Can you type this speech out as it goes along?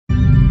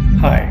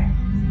Hi,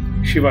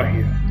 Siva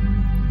here,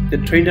 the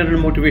trainer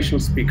and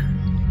motivational speaker.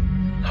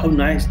 How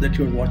nice that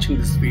you're watching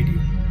this video.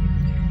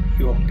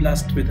 You are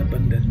blessed with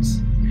abundance.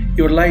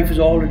 Your life is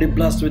already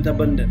blessed with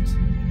abundance.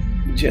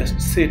 Just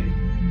sit,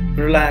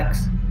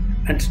 relax,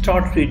 and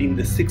start reading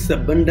the 6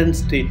 abundance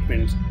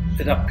statements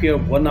that appear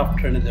one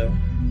after another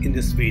in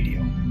this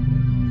video.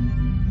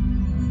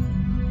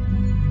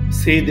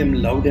 Say them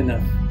loud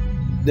enough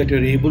that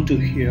you're able to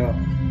hear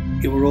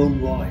your own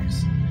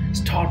voice.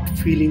 Start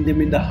feeling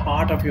them in the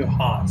heart of your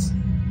hearts.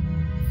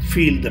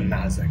 Feel the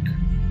magic.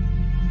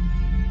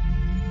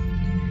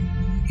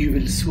 You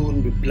will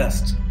soon be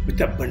blessed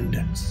with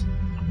abundance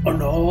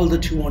and all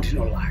that you want in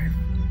your life.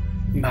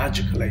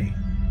 Magically,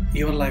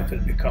 your life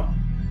will become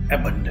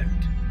abundant.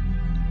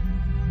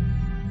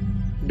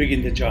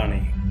 Begin the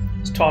journey.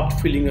 Start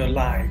filling your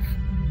life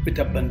with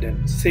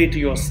abundance. Say to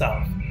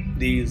yourself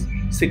these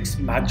 6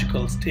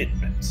 magical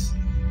statements.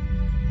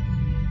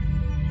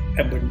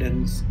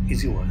 Abundance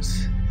is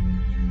yours.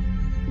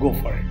 Go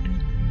for it.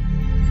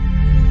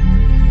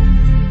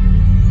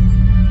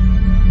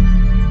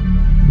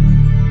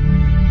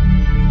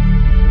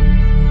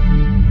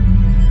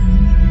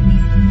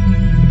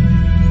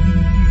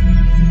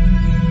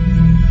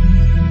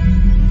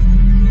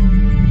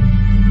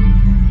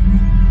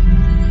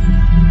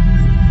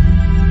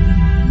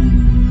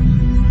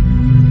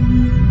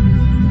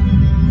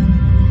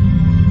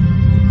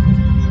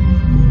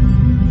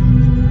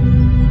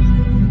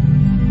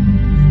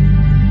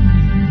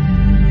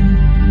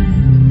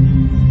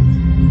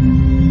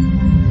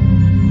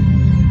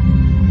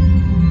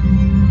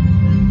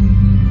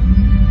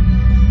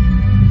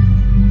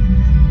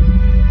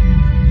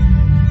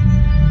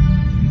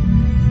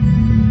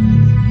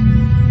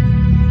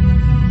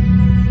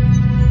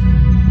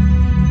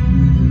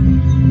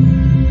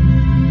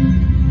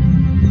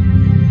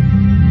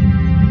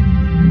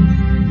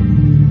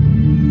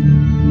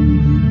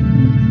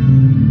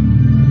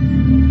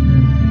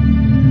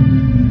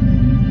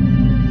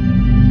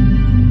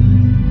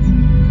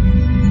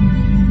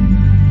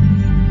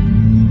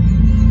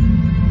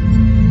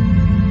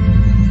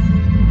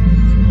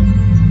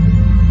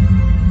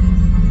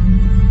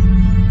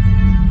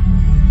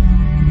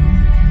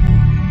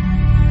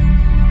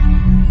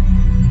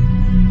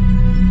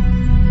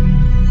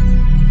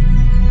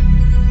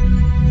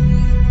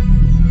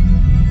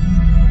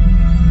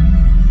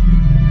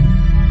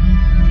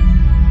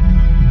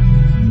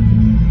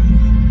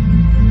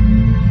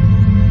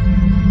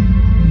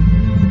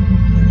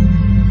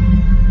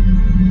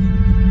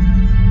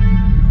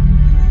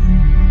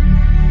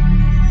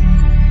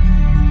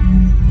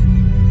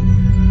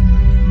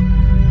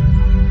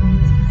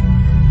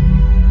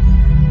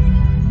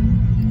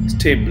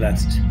 Stay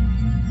blessed.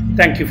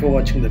 Thank you for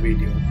watching the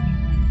video.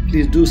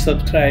 Please do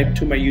subscribe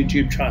to my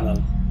YouTube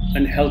channel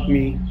and help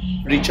me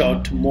reach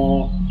out to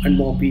more and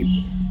more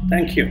people.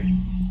 Thank you.